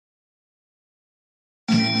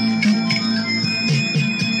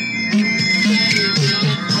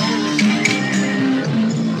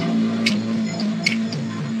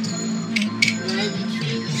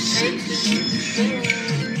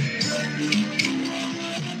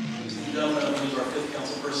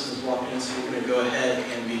go ahead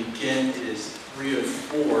and begin. It is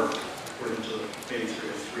 3:04, according to maybe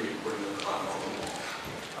 3:03, according to the clock on the wall.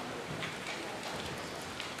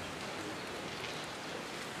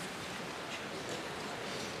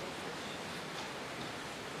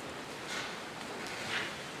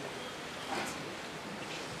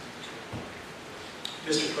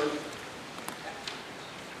 Mr. Clerk.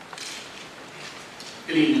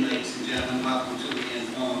 Good evening, ladies and gentlemen. Welcome to the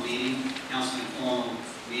Informal meeting, Council Informal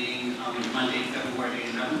meeting on Monday, February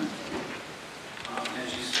 11th. As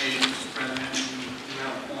you stated, Mr. President, we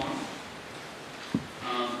have a forum.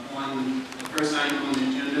 On the first item on the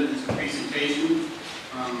agenda is a presentation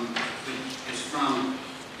which is from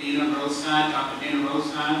Deana Rhodeside, Dr. Deana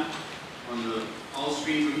Rhodeside, on the Hall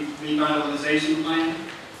Street Revitalization Plan.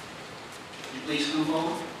 Can you please come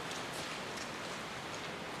forward?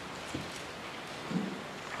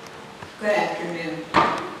 Good afternoon.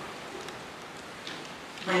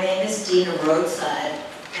 My name is Deana Rhodeside,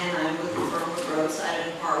 and I'm with the firm of Rhodeside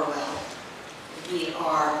and Harwell. We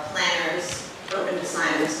are planners, urban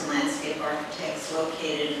designers, and landscape architects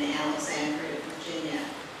located in Alexandria, Virginia.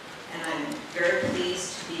 And I'm very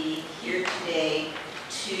pleased to be here today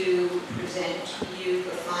to present to you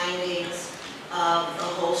the findings of the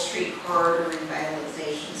Whole Street Corridor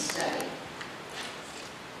Revitalization Study.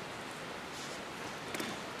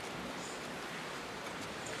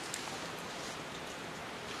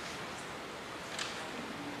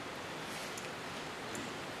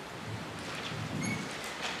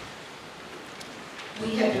 We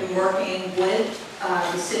have been working with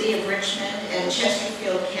the City of Richmond and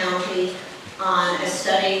Chesterfield County on a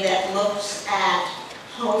study that looks at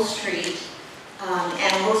Hull Street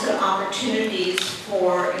and looks at opportunities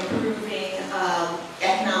for improving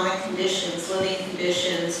economic conditions, living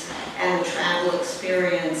conditions, and the travel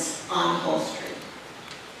experience on Hull Street.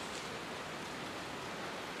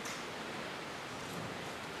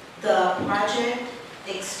 The project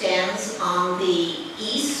extends on the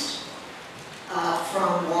east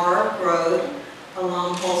from Warwick Rd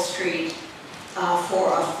along Hull Street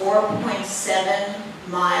for a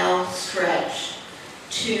 4.7-mile stretch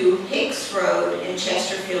to Hicks Road in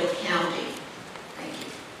Chesterfield County. Thank you.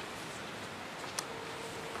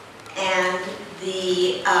 And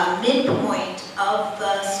the midpoint of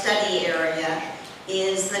the study area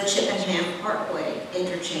is the Chippenham Parkway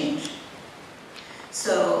interchange.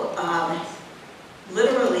 So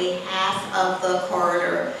literally half of the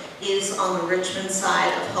corridor is on the Richmond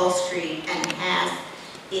side of Hull Street and half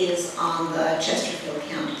is on the Chesterfield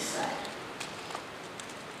County side.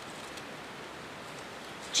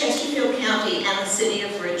 Chesterfield County and the City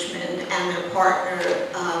of Richmond and their partner,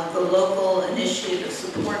 the Local Initiative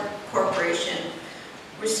Support Corporation,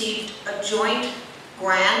 received a joint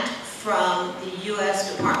grant from the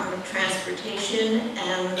U.S. Department of Transportation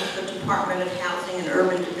and the Department of Housing and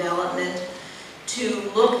Urban Development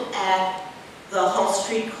to look at the Hull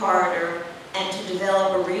Street corridor and to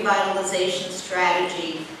develop a revitalization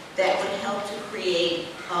strategy that would help to create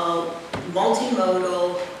a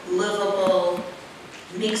multimodal, livable,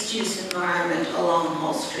 mixed-use environment along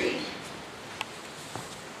Hull Street.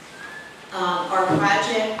 Our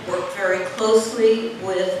project worked very closely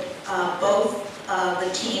with both the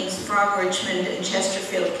teams from Richmond and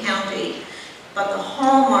Chesterfield County, but the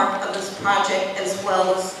hallmark of this project as well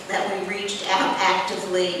was that we reached out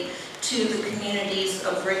actively to the communities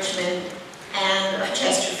of Richmond and of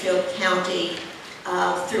Chesterfield County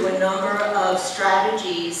through a number of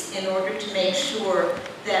strategies in order to make sure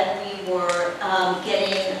that we were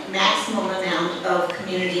getting maximum amount of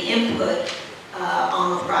community input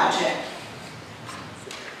on the project.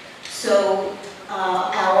 So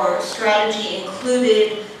our strategy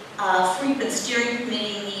included frequent steering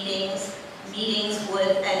committee meetings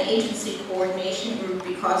with an agency coordination group,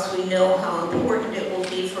 because we know how important it will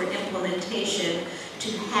be for implementation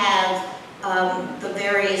to have the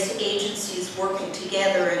various agencies working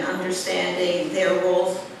together and understanding their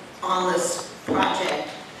roles on this project.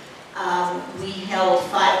 We held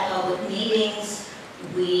 5 public meetings.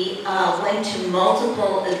 We went to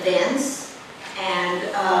multiple events and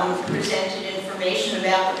presented information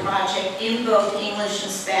about the project in both English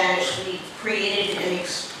and Spanish. We created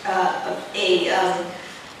a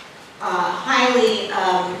highly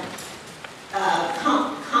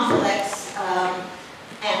complex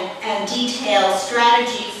and detailed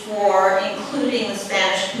strategy for including the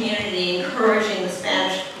Spanish community, encouraging the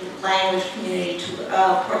Spanish language community to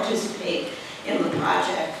participate in the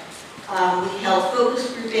project. We held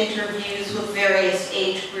focus group interviews with various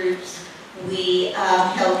age groups. We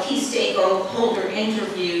held key stakeholder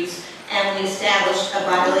interviews, and we established a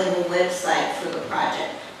bilingual website for the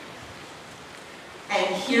project.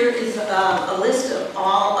 And here is a list of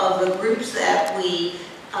all of the groups that we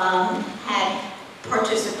had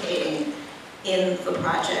participating in the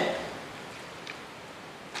project.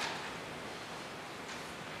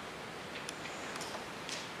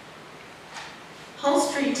 Hull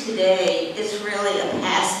Street today is really a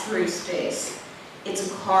pass-through space. It's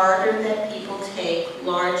a corridor that people take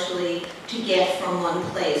largely to get from one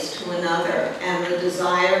place to another, and the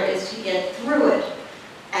desire is to get through it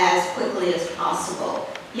as quickly as possible.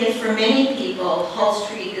 Yet for many people, Hull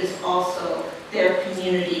Street is also their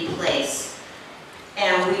community place.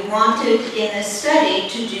 And we wanted in this study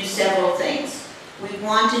to do several things. We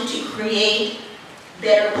wanted to create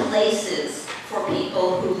better places for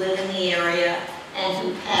people who live in the area and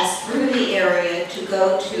who pass through the area to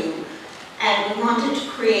go to. And we wanted to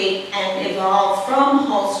create and evolve from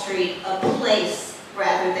Hull Street a place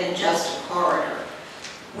rather than just a corridor.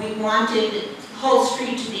 We wanted Hull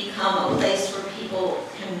Street to become a place where people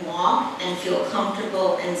can walk and feel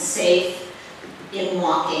comfortable and safe in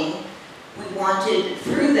walking. We wanted,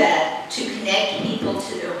 through that, to connect people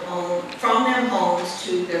to their home, from their homes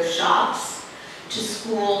to their shops, to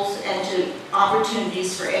schools, and to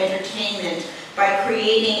opportunities for entertainment by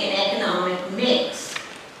creating an economic mix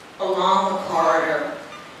along the corridor.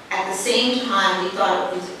 At the same time, we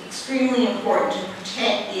thought it was extremely important to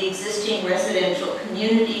protect the existing residential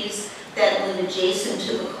communities that live adjacent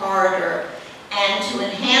to the corridor and to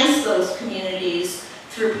enhance those communities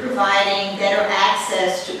through providing better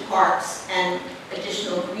access to parks and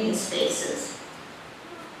additional green spaces.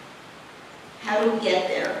 How do we get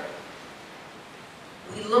there?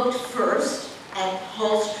 We looked first at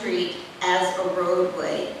Hull Street as a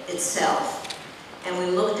roadway itself. And we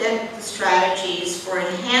looked at the strategies for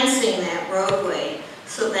enhancing that roadway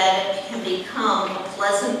so that it can become a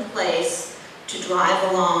pleasant place to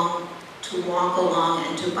drive along, to walk along,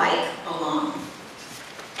 and to bike along.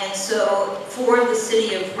 And so for the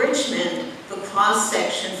city of Richmond, the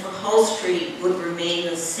cross-section for Hull Street would remain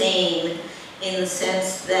the same in the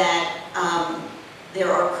sense that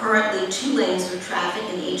there are currently 2 lanes of traffic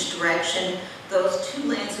in each direction. Those 2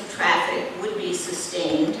 lanes of traffic would be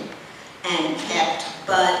sustained and kept,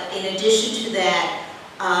 but in addition to that,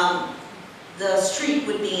 the street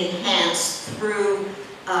would be enhanced through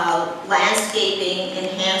landscaping,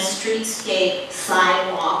 enhanced streetscape,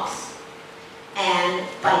 sidewalks, and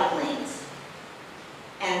bike lanes.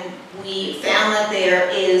 And we found that there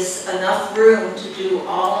is enough room to do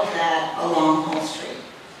all of that along Hull Street.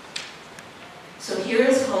 So here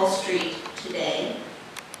is Hull Street today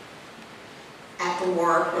at the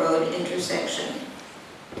Warwick Road intersection.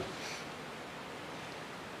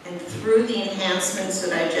 And through the enhancements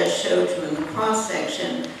that I just showed you in the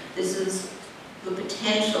cross-section, this is the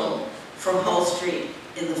potential for Hull Street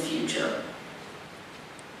in the future.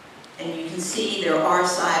 And you can see there are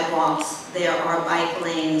sidewalks, there are bike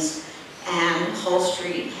lanes, and Hull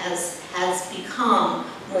Street has become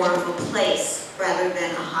more of a place rather than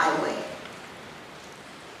a highway.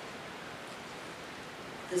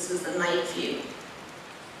 This is the night view.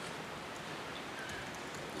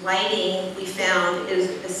 Lighting, we found,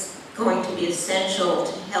 is going to be essential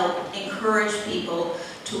to help encourage people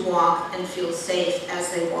to walk and feel safe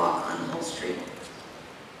as they walk on Hull Street.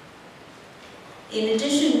 In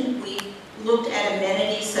addition, we looked at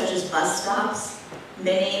amenities such as bus stops.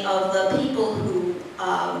 Many of the people who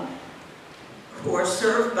are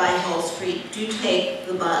served by Hull Street do take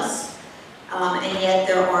the bus, and yet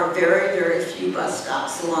there are very, very few bus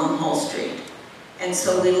stops along Hull Street. And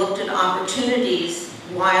so we looked at opportunities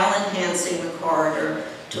while enhancing the corridor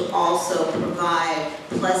to also provide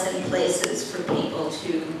pleasant places for people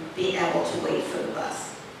to be able to wait for the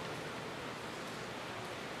bus.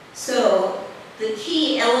 So the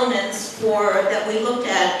key elements that we looked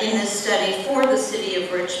at in this study for the city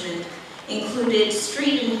of Richmond included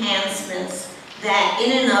street enhancements that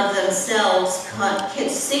in and of themselves can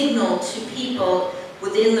signal to people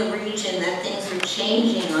within the region that things are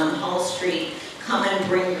changing on Hull Street. Come and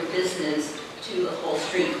bring your business to the Hull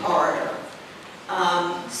Street corridor,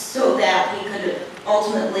 so that we could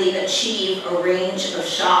ultimately achieve a range of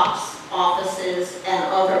shops, offices, and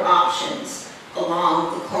other options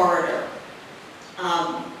along the corridor.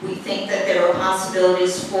 We think that there are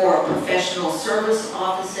possibilities for professional service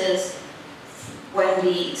offices. When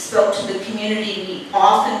we spoke to the community, we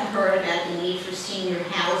often heard about the need for senior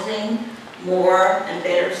housing, more and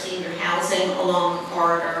better senior housing along the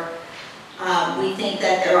corridor. We think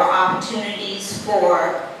that there are opportunities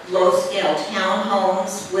for low-scale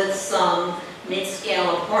townhomes with some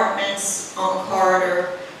mid-scale apartments on the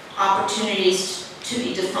corridor, opportunities to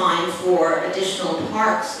be defined for additional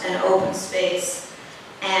parks and open space,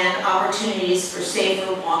 and opportunities for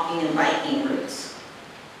safer walking and biking routes.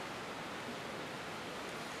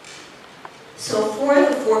 So for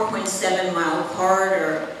the 4.7-mile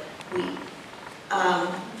corridor, we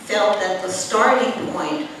felt that the starting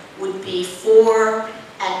point would be 4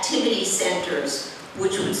 activity centers,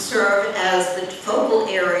 which would serve as the focal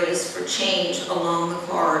areas for change along the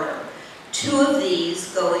corridor. 2 of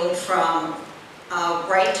these, going from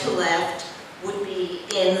right to left, would be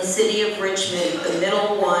in the city of Richmond. The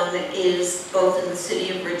middle one is both in the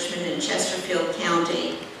city of Richmond and Chesterfield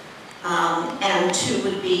County, and 2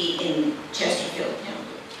 would be in Chesterfield County.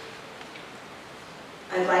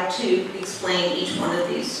 I'd like to explain each one of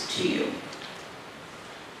these to you.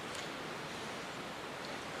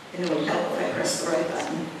 And it would help if I press the right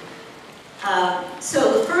button.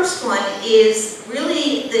 So the first one is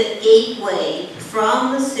really the gateway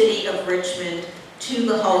from the city of Richmond to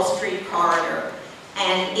the Hull Street corridor,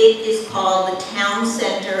 and it is called the Town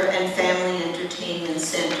Center and Family Entertainment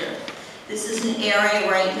Center. This is an area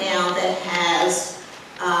right now that has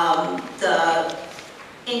the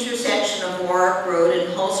intersection of Warwick Road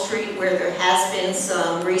and Hull Street, where there has been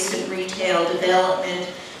some recent retail development.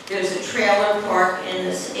 There's a trailer park in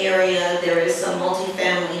this area. There is some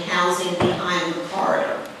multifamily housing behind the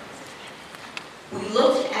corridor. We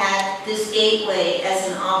looked at this gateway as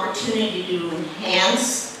an opportunity to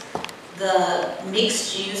enhance the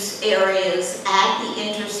mixed-use areas at the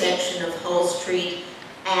intersection of Hull Street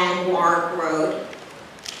and Warwick Road.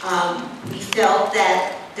 We felt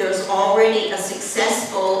that there's already a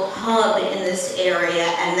successful hub in this area,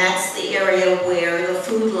 and that's the area where the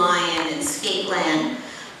Food Lion and Skateland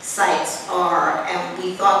sites are, and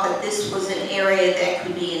we thought that this was an area that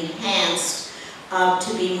could be enhanced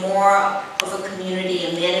to be more of a community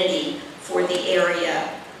amenity for the area.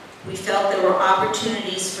 We felt there were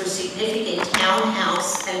opportunities for significant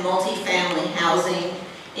townhouse and multifamily housing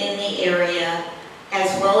in the area, as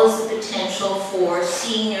well as the potential for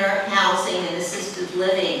senior housing and assisted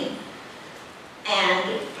living.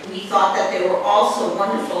 And we thought that there were also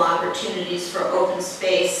wonderful opportunities for open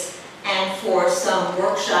space and for some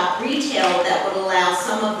workshop retail that would allow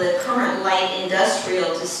some of the current light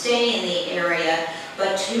industrial to stay in the area,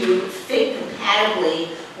 but to fit compatibly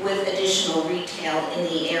with additional retail in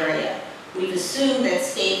the area. We've assumed that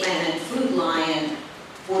Skateland and Food Lion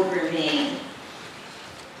would remain.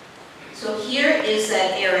 So here is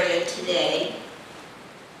that area today.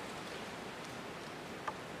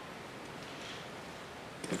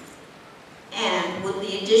 And with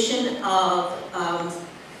the addition of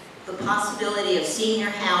the possibility of senior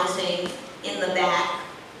housing in the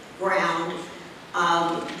background,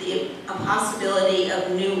 a possibility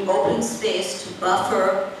of new open space to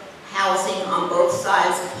buffer housing on both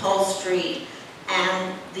sides of Hull Street,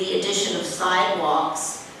 and the addition of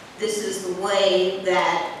sidewalks. This is the way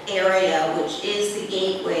that area, which is the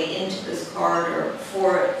gateway into this corridor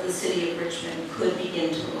for the city of Richmond, could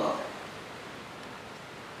begin to look.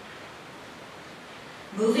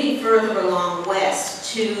 Moving further along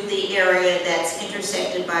west to the area that's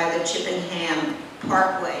intersected by the Chippenham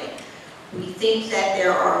Parkway, we think that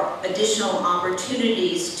there are additional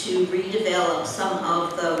opportunities to redevelop some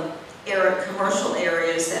of the commercial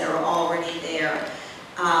areas that are already there.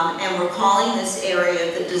 And we're calling this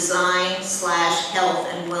area the Design/Health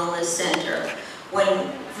and Wellness Center.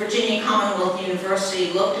 When Virginia Commonwealth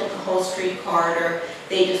University looked at the Hull Street corridor,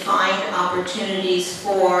 they defined opportunities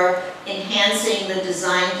for enhancing the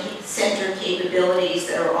design center capabilities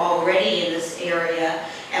that are already in this area,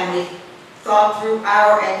 and we thought through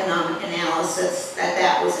our economic analysis that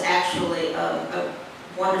that was actually a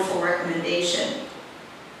wonderful recommendation.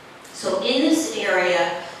 So in this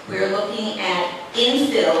area, we're looking at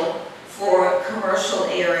infill for commercial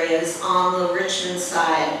areas on the Richmond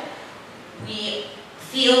side. We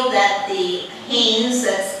feel that the Haynes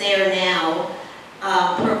that's there now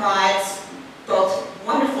provides both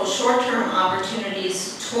wonderful short-term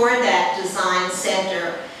opportunities toward that design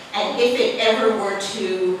center, and if it ever were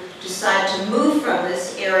to decide to move from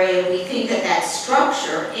this area, we think that that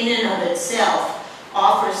structure in and of itself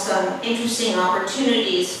offers some interesting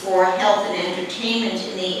opportunities for health and entertainment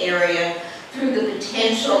in the area through the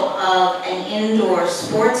potential of an indoor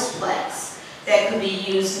sportsplex that could be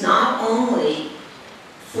used not only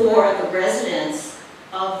for the residents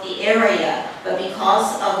of the area, but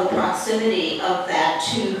because of the proximity of that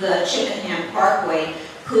to the Chippenham Parkway,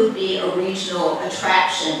 could be a regional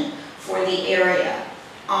attraction for the area.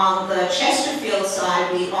 On the Chesterfield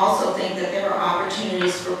side, we also think that there are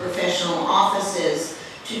opportunities for professional offices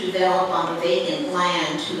to develop on the vacant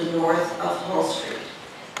land to the north of Hull Street.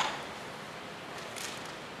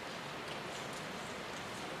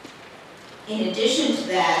 In addition to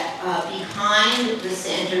that, behind the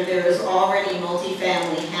center there is already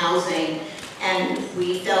multifamily housing, and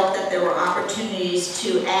we felt that there were opportunities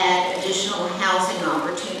to add additional housing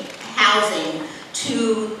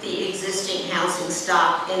to the existing housing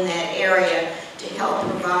stock in that area to help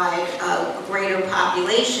provide a greater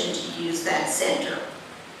population to use that center.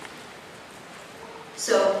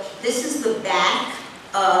 So this is the back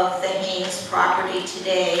of the Haynes property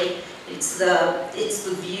today. It's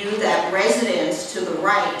the view that residents to the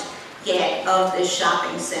right get of this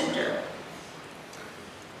shopping center.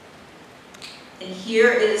 And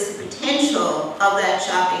here is the potential of that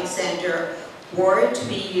shopping center were it to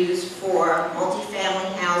be used for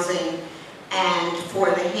multifamily housing and for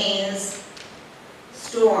the Haynes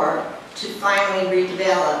store to finally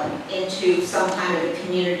redevelop into some kind of a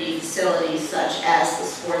community facility such as the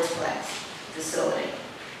Sportsplex facility.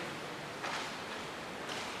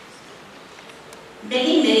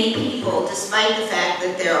 Many people, despite the fact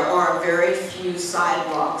that there are very few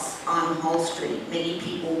sidewalks on Hull Street, many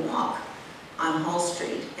people walk on Hull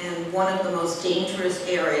Street, and one of the most dangerous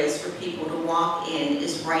areas for people to walk in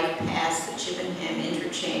is right past the Chippenham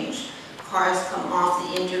interchange. Cars come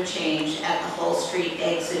off the interchange at the Hull Street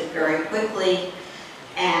exit very quickly,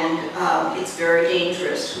 and it's very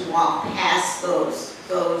dangerous to walk past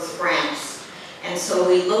those ramps. And so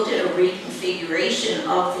we looked at a reconfiguration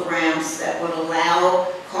of the ramps that would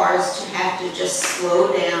allow cars to have to just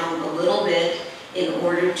slow down a little bit in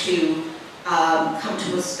order to come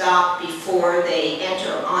to a stop before they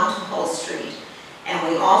enter onto Hull Street.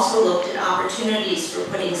 And we also looked at opportunities for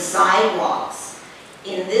putting sidewalks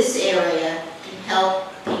in this area to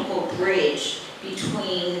help people bridge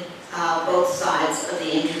between both sides of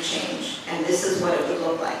the interchange. And this is what it would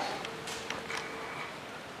look like.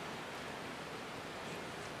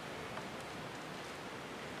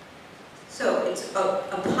 So it's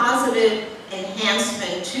a positive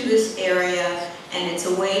enhancement to this area, and it's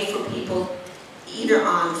a way for people either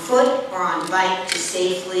on foot or on bike to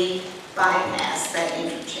safely bypass that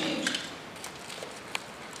interchange.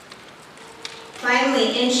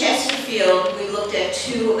 Finally, in Chesterfield, we looked at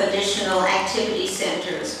 2 additional activity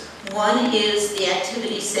centers. One is the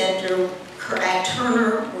activity center at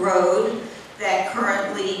Turner Road that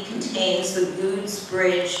currently contains the Goods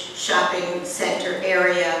Bridge Shopping Center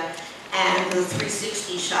area and the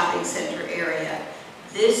 360 Shopping Center area.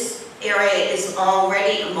 This area is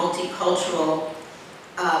already a multicultural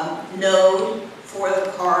node for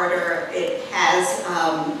the corridor. It has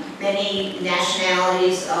many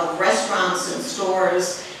nationalities of restaurants and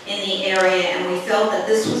stores in the area, and we felt that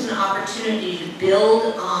this was an opportunity to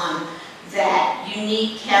build on that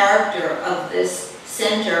unique character of this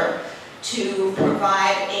center to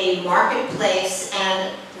provide a marketplace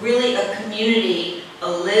and really a community,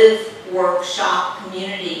 a live, work, shop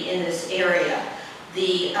community in this area.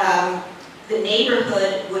 The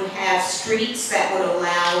neighborhood would have streets that would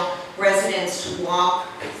allow residents to walk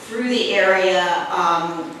through the area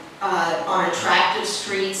on attractive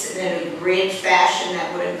streets in a grid fashion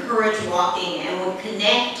that would encourage walking and would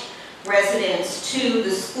connect residents to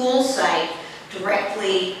the school site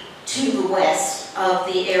directly to the west of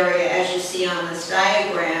the area, as you see on this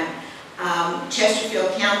diagram.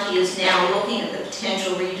 Chesterfield County is now looking at the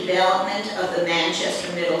potential redevelopment of the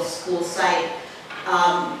Manchester Middle School site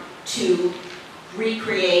to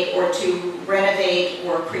recreate or to renovate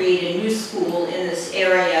or create a new school in this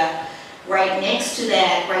area. Right next to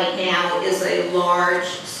that right now is a large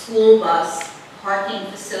school bus parking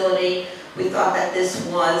facility. We thought that this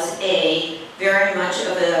was a very much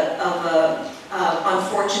of a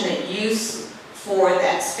unfortunate use for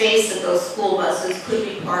that space, that those school buses could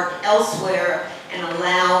be parked elsewhere and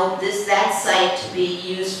allow that site to be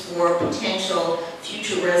used for potential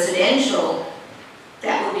future residential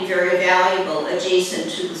that would be very valuable adjacent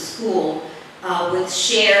to the school, with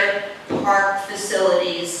shared park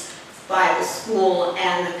facilities by the school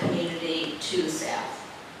and the community to the south.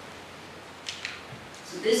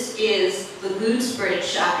 So this is the Goods Bridge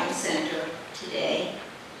Shopping Center today.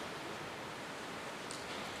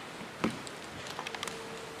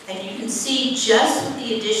 And you can see just with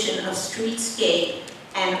the addition of streetscape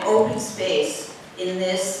and open space in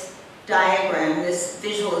this diagram, this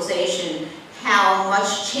visualization, how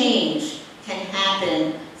much change can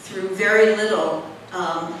happen through very little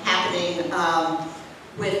happening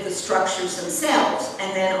with the structures themselves.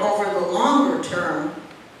 And then over the longer term,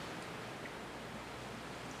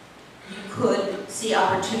 you could see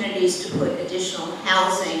opportunities to put additional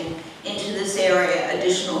housing into this area,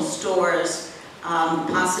 additional stores,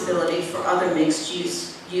 possibility for other mixed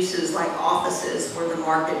uses like offices for the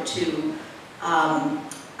market to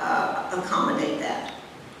accommodate that.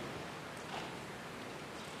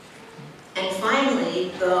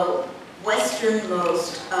 the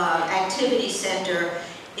westernmost activity center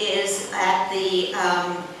is at the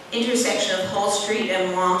intersection of Hull Street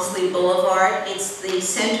and Walmsley Boulevard. It's the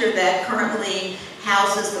center that currently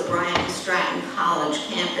houses the Bryant Stratton College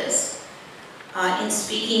campus. In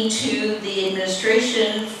speaking to the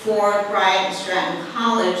administration for Bryant Stratton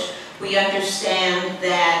College, we understand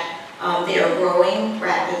that they are growing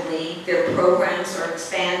rapidly, their programs are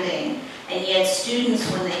expanding, and yet students,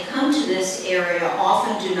 when they come to this area,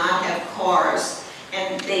 often do not have cars,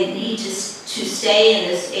 and they need to stay in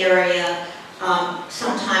this area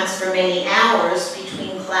sometimes for many hours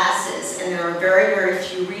between classes, and there are very, very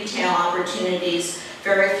few retail opportunities,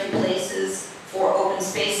 very few places for open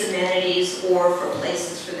space amenities or for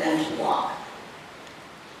places for them to walk.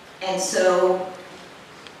 And so,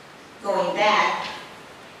 going back,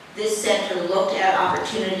 this center looked at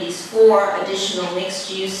opportunities for additional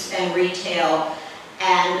mixed use and retail,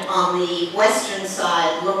 and on the western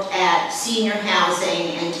side looked at senior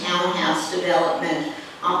housing and townhouse development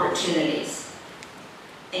opportunities,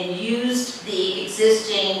 and used the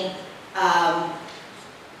existing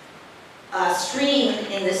stream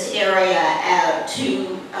in this area to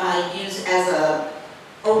use as a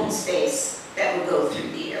open space that would go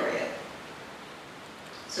through the area.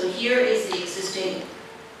 So here is the existing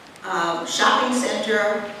shopping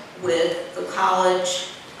center with the college.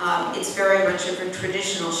 It's very much of a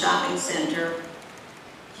traditional shopping center.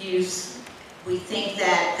 We think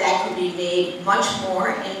that that could be made much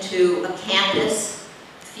more into a campus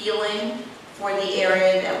feeling for the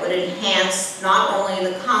area that would enhance not only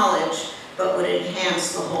the college, but would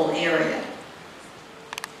enhance the whole area.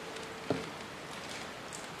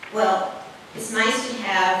 Well, it's nice to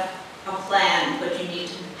have a plan, but you need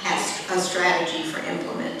to have a strategy for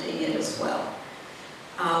implementing it as well.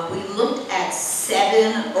 We looked at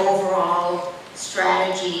 7 overall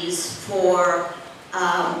strategies for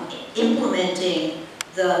implementing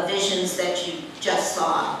the visions that you just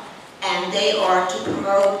saw, and they are to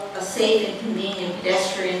promote a safe and convenient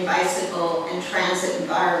pedestrian, bicycle, and transit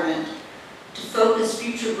environment, to focus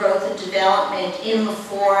future growth and development in the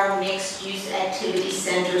 4 mixed-use activity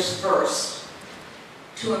centers first,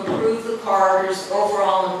 to improve the corridor's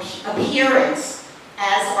overall appearance,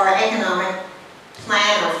 as our economic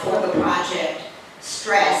planner for the project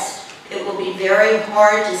stressed. It will be very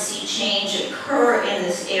hard to see change occur in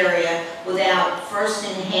this area without first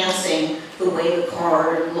enhancing the way the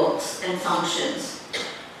corridor looks and functions.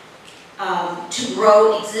 To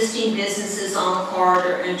grow existing businesses on the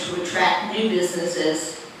corridor and to attract new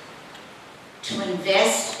businesses, to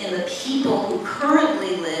invest in the people who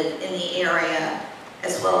currently live in the area,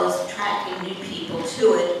 as well as attracting new people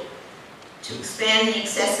to it, to expand the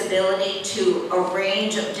accessibility to a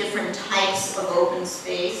range of different types of open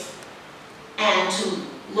space, and to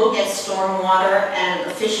look at stormwater and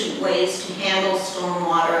efficient ways to handle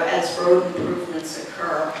stormwater as road improvements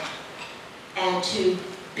occur, and to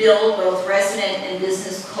build both resident and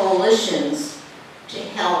business coalitions to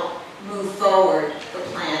help move forward the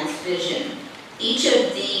plan's vision. Each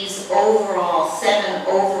of these 7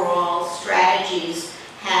 overall strategies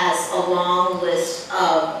has a long list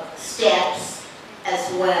of steps as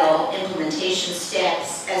well, implementation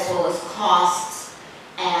steps, as well as costs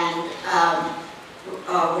and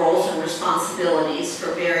roles and responsibilities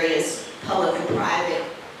for various public and private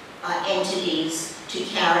entities to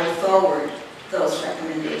carry forward those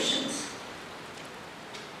recommendations.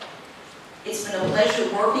 It's been a pleasure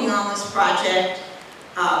working on this project.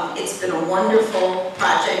 It's been a wonderful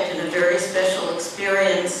project and a very special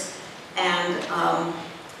experience, and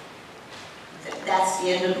that's the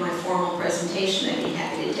end of my formal presentation. I'd be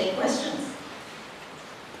happy to take questions.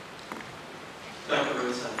 Dr.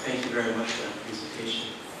 Rhodeside, thank you very much for that presentation.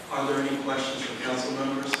 Are there any questions from council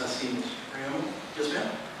members? I see Mr. Graham. Yes,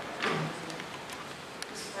 ma'am.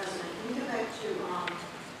 Mr. President, can you go back to, I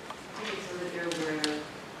think it's over there where, I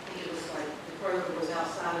think it was like, the program was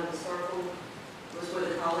outside of the circle, was where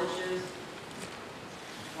the college is?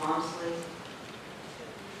 Walmsley?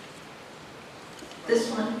 This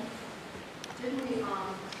one? Didn't we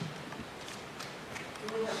have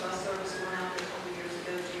bus service going out there a couple years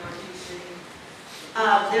ago, GRTC?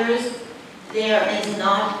 There is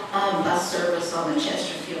not bus service on the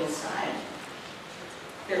Chesterfield side.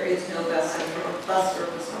 There is no bus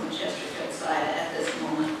service on the Chesterfield side at this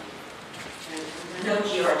moment. No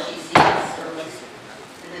GRTC bus service.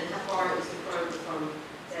 And then how far is the Kroger from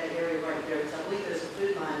that area right there? Because I believe there's a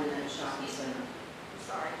food line in that shopping center.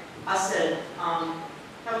 Sorry. I said,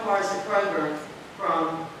 how far is the Kroger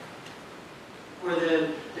from where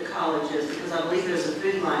the college is? Because I believe there's a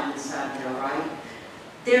food line inside there, right?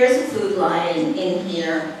 There is a food line in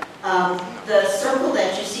here. The circle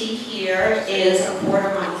that you see here is a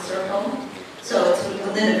quarter-mile circle, so it's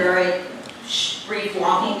within a very brief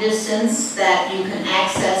walking distance that you can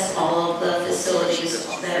access all of the facilities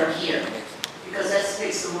that are here. Because that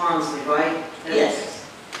sticks to Walmsley, right? Yes.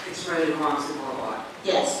 It's right at Walmsley Boulevard.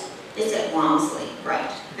 Yes, it's at Walmsley,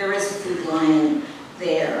 right. There is a food line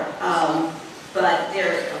there, but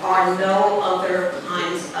there are no other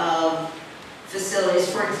kinds of facilities.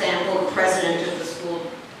 For example, the president of the school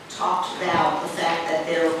talked about the fact that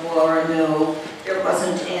there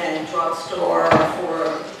wasn't a drugstore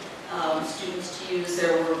for students to use.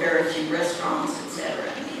 There were very few restaurants,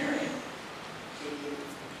 etc. in the area.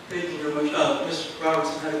 Thank you very much. Ms.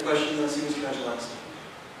 Robertson had a question, then I see Mr. Angelakis.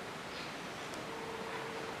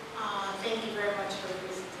 Thank you very much for the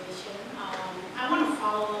presentation. I want to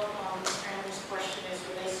follow up on Ms. Kramer's question as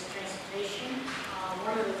relates to transportation.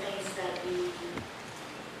 One of the things that we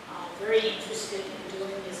are very interested in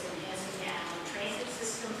doing is enhancing our transit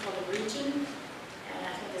system for the region. And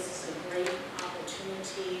I think this is a great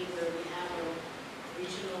opportunity where we have a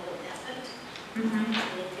regional effort.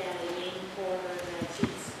 Look at a main corridor that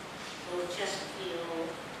feeds both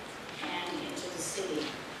Chesterfield and into the city.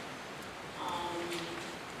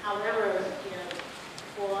 However,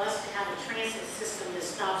 for us to have a transit system that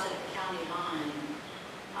stops at the county line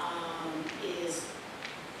is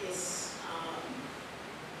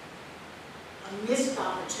a missed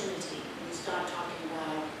opportunity when you start talking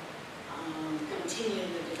about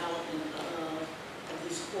continuing the development of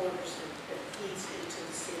these corridors that feeds into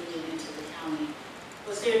the city and into the county.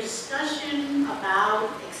 Was there discussion about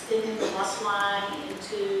extending the bus line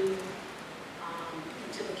into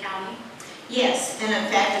the county? Yes, and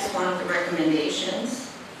in fact, it's one of the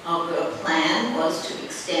recommendations of the plan was to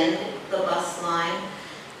extend the bus line.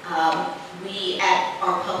 At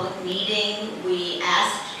our public meeting, we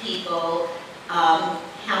asked people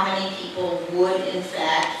how many people would, in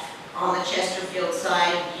fact, on the Chesterfield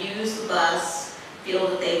side, use the bus, feel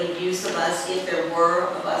that they would use the bus if there were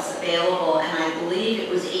a bus available, and I believe it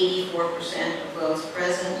was 84% of those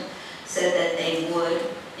present said that they would,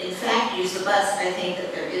 in fact, use the bus. I think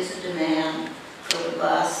that there is a demand for the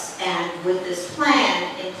bus, and with this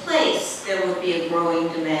plan in place, there would be a growing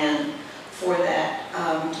demand for that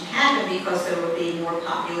to happen because there would be more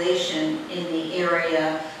population in the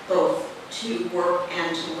area, both to work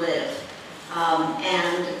and to live.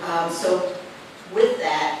 So with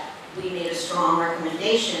that, we made a strong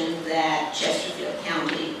recommendation that Chesterfield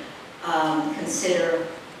County consider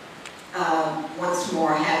once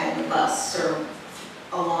more having the bus serve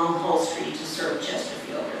along Hull Street to serve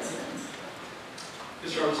Chesterfield residents.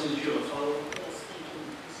 Ms. Robertson, did you have a follow-up? Yes, thank you.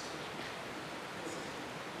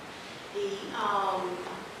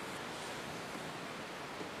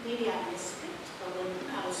 Maybe I missed it, but when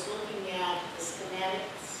I was looking at the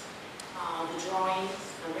schematics, the drawings,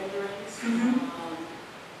 the renderings,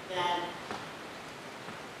 that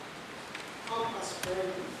help us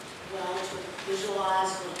very well to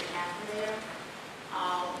visualize what could happen there.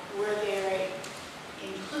 Were there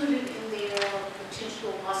included in their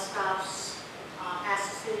potential bus stops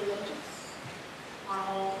past the city limits on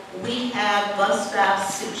all? We have bus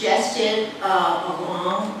stops suggested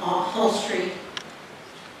along Hull Street,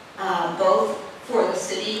 both for the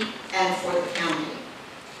city and for the county.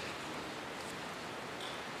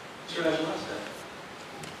 Mr. Angelakis.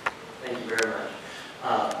 Thank you very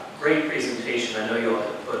much. Great presentation. I know you all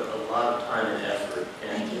have put a lot of time and effort,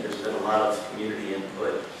 and there's been a lot of community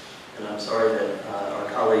input. And I'm sorry that our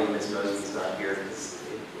colleague, Ms. Mosby, is not here, because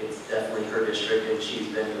it's definitely her district, and she's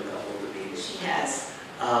been to a couple of the meetings. She has.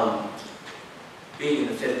 Being in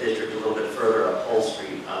the 5th District, a little bit further up Hull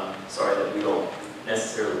Street, I'm sorry that we don't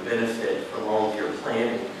necessarily benefit from all of your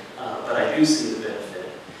planning, but I do see the benefit.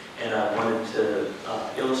 And I wanted to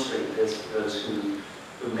illustrate this for those who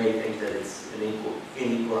may think that it's an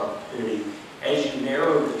unequal opportunity. As you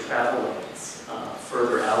narrow the travel lanes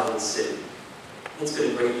further out of the city, it's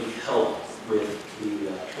going to greatly help with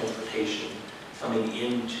the transportation coming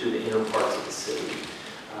into the inner parts of the city.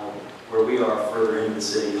 Where we are further into the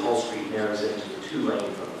city, Hull Street narrows into a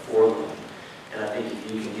 2-lane from a 4-lane. And I think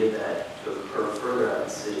if you can get that to occur further out of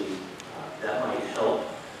the city, that might help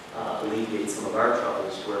alleviate some of our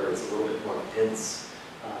troubles where it's a little bit more dense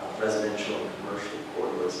residential and commercial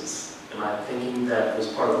corridors. Am I thinking that was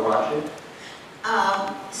part of the logic?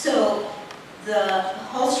 So the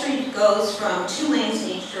Hull Street goes from 2 lanes in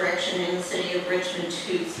each direction in the city of Richmond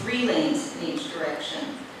to 3 lanes in each direction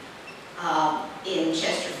in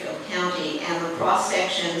Chesterfield County, and the cross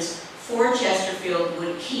sections for Chesterfield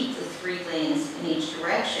would keep the 3 lanes in each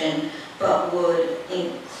direction, but would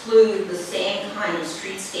include the same kind of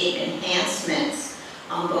streetscape enhancements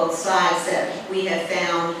on both sides that we have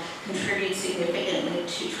found contribute significantly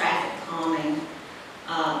to traffic calming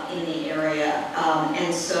in the area.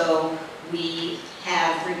 And so we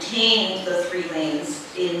have retained the 3 lanes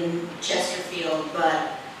in Chesterfield,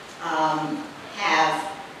 but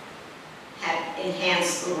have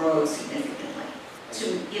enhanced the road significantly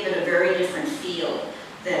to give it a very different feel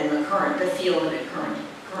than the feel that it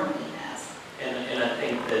currently has. And I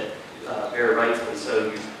think that very rightfully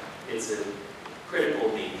so, it's a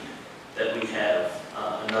critical need that we have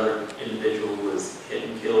another individual who was hit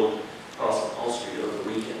and killed crossing Hall Street over the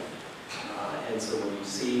weekend. And so when you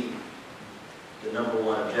see the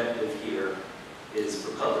 #1 objective here is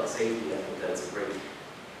for public safety, I think that's a great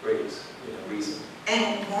reason.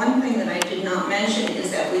 And one thing that I did not mention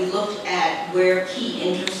is that we looked at where key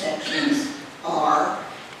intersections are,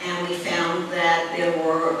 and we found that there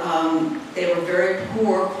were very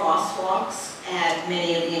poor crosswalks at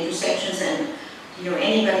many of the intersections. And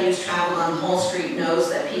anybody who's traveled on Hall Street knows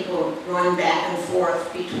that people run back and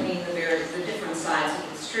forth between the different sides of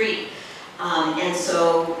the street. And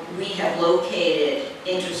so we have located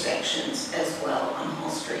intersections as well on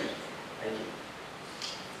Hall Street. Thank you.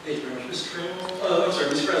 Thank you very much. Mr. Trammell? I'm sorry,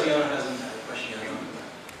 Ms. Graziano hasn't had a question yet.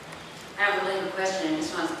 I have a related question. I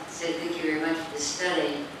just want to say thank you very much for the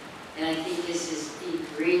study. And I think this is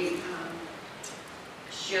a great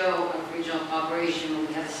show of regional cooperation when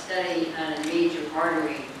we have a study on a major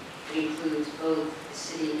artery that includes both the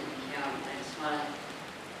city and the county. I just want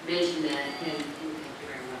to mention that, and thank you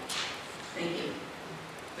very much. Thank you.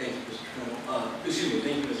 Thank you, Mr. Trammell. Excuse me,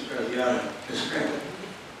 thank you, Mr. Graziano. Mr. Trammell.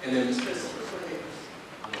 And then Ms. Crystal.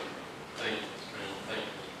 Thank you, Mr. Trammell. Thank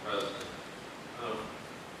you, Mr. President.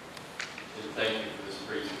 And thank you for this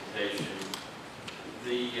presentation.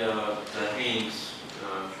 The Haynes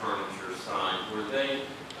furniture sign, were they,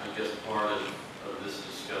 I guess, part of this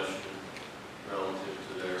discussion relative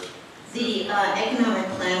to their... The economic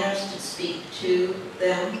planners did speak to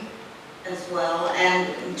them as well,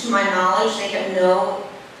 and to my knowledge, they have no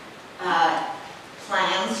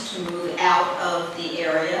plans to move out of the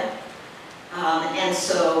area. And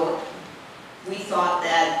so we thought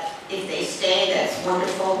that if they stay, that's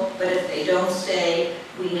wonderful, but if they don't stay,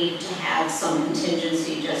 we need to have some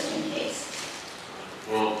contingency just in case.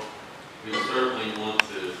 Well, we certainly want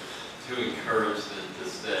to encourage them to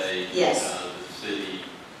stay. Yes. The city,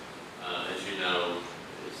 as you know,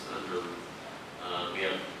 is under, we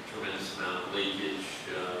have a tremendous amount of leakage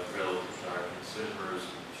relative to our consumers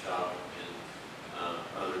shop in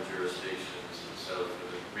other jurisdictions. And so for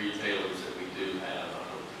the retailers that we do have, I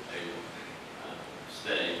hope that they will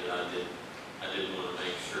stay. But I did want to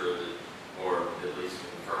make sure that, or at least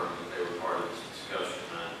confirm that they were part of this discussion.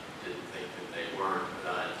 I didn't think that they weren't,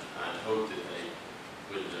 but I hoped that they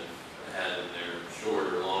wouldn't have had in their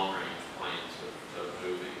short or long range plans of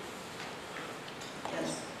moving.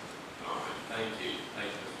 Yes. All right, thank you. Thank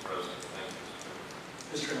you, Mr. President. Thank you, Mr. Chairman.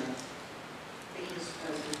 Ms. Trammell. Thank you, Mr.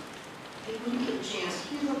 President. Hey, when you get a chance,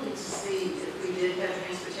 can you look to see if we did have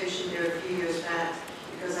transportation there a few years back?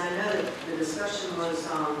 Because I know that the discussion was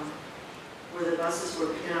where the buses were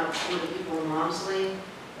picking up some of the people in Walmsley,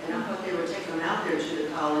 and I thought they were taking them out there to the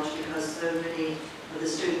college because so many of the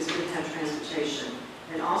students didn't have transportation.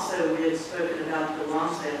 And also, we had spoken about the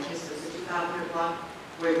Walmsley, I think it's the 5500 block,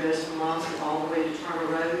 where it goes from Walmsley all the way to Turner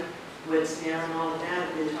Road, with Snare and all of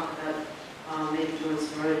that. We talked about maybe doing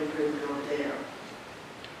some road improvement over there.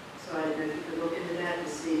 So I didn't know if you could look into that and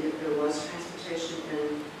see if there was transportation,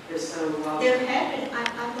 and if so, There had been,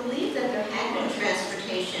 I believe that there had been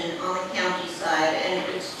transportation on the county side, and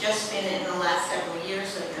it's just been in the last several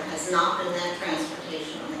years that there has not been that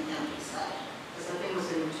transportation on the county side. because I think it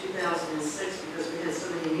was in 2006, because we had so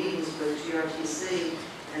many meetings with GRTC,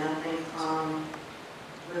 and I think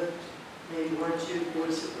with maybe 1 or 2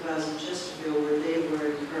 board supervisors in Chesterfield where they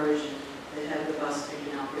were encouraging they had the bus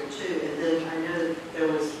taken out there too. And then I know that there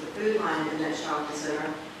was the food line in that shopping center,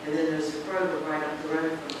 and then there's the Kroger right up the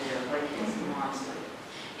road from there, like in Walmsley.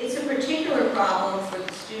 It's a particular problem for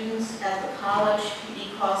the students at the college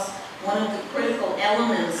because one of the critical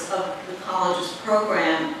elements of the college's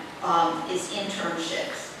program is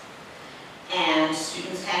internships. And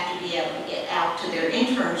students have to be able to get out to their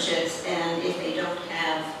internships, and if they don't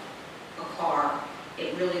have a car,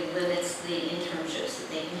 it really limits the internships that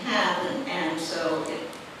they can have, and so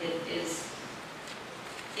it is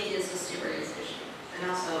a serious issue. And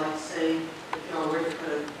also, I'd like to say, if y'all were to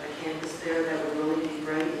put a campus there, that would really be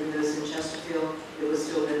great. Even though it's in Chesterfield, it would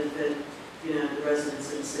still benefit, the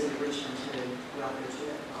residents in the city of Richmond to go out there to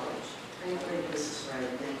that college. I think this is great.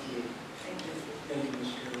 Thank you. Thank you. Thank you, Mr.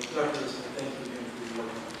 Chairman. Dr. Rhodeside, thank you again for your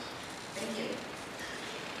work on this. Thank you.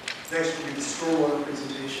 Next will be discussion stormwater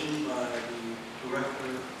presentation by